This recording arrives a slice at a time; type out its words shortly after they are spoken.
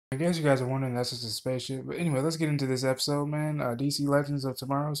I guess you guys are wondering that's just a spaceship. But anyway, let's get into this episode, man. DC Legends of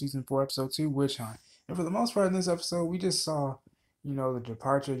Tomorrow, Season 4, Episode 2, Witch Hunt. And for the most part in this episode, we just saw, the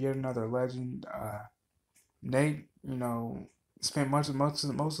departure of yet another legend. Nate, spent most of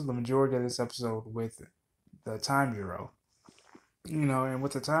the majority of this episode with the Time Bureau. And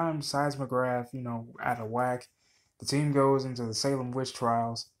with the Time Seismograph, out of whack, the team goes into the Salem witch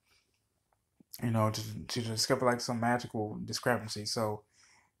trials, to discover like some magical discrepancy. So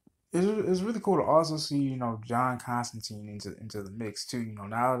it's really cool to also see John Constantine into the mix too.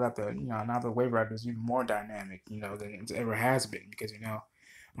 Now that the Wave Rider is even more dynamic than it ever has been, because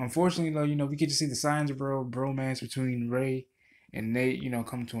unfortunately though we get to see the signs of bromance between Ray and Nate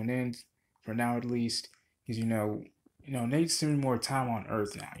come to an end for now at least, because Nate's spending more time on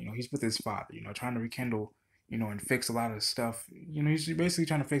Earth now. He's with his father, trying to rekindle and fix a lot of stuff. He's basically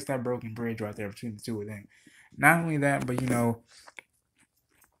trying to fix that broken bridge right there between the two of them. Not only that, but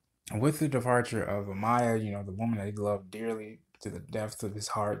with the departure of Amaya, the woman that he loved dearly to the depths of his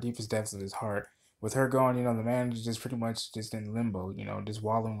heart, deepest depths of his heart, with her gone, the man is just pretty much just in limbo, just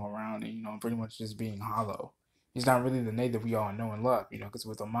wallowing around and, pretty much just being hollow. He's not really the Nate that we all know and love, because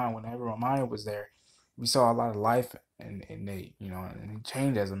with Amaya, whenever Amaya was there, we saw a lot of life in Nate, and he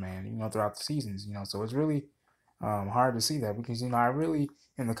changed as a man, throughout the seasons, so it's really hard to see that because, I really,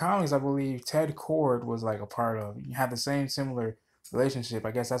 in the comics, I believe Ted Cord was like a part of, you had the same similar relationship.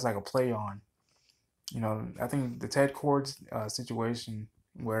 I guess that's like a play on, I think the Ted Cord situation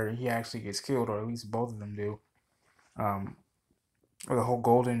where he actually gets killed, or at least both of them do, um, or the whole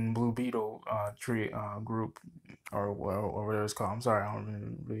Golden and Blue Beetle tree group, or whatever it's called. I'm sorry, I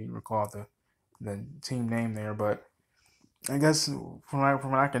don't really recall the team name there, but I guess from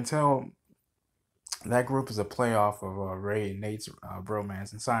what I can tell, that group is a playoff of Ray and Nate's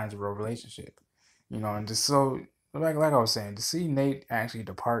bromance and signs of a relationship. And just so like I was saying, to see Nate actually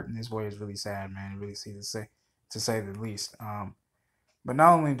depart in this way is really sad, man. Really see to say the least. But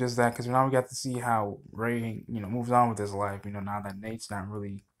not only just that, because now we got to see how Ray, moves on with his life. Now that Nate's not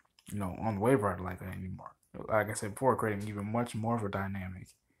really, on the wave rider like that anymore. Like I said before, creating even much more of a dynamic.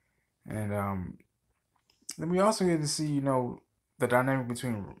 And then we also get to see, the dynamic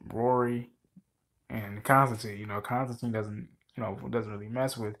between Rory and Constantine. Constantine doesn't really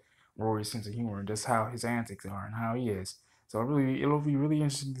mess with Rory's sense of humor and just how his antics are and how he is. So it'll be really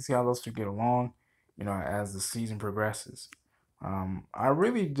interesting to see how those two get along, as the season progresses. I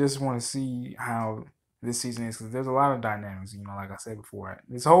really just want to see how this season is, because there's a lot of dynamics. Like I said before,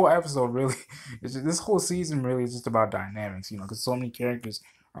 this whole episode really, this whole season really is just about dynamics. Because so many characters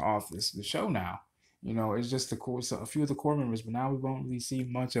are off the show now. It's just so a few of the core members, but now we won't really see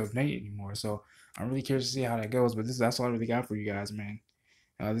much of Nate anymore. So I'm really curious to see how that goes. But that's all I really got for you guys, man.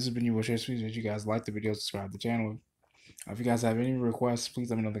 This has been your Share Speaks. If you guys like the video, subscribe to the channel. If you guys have any requests, please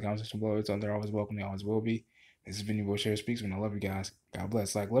let me know in the comment section below. They're always welcome. They always will be. This has been your Share Speaks, man. I love you guys. God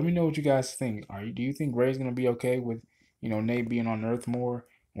bless. Like, let me know what you guys think. Do you think Ray's gonna be okay with, Nate being on Earth more,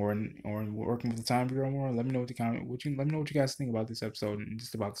 or working with the Time Bureau more? Let me know let me know what you guys think about this episode and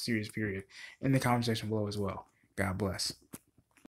just about the series period in the comment section below as well. God bless.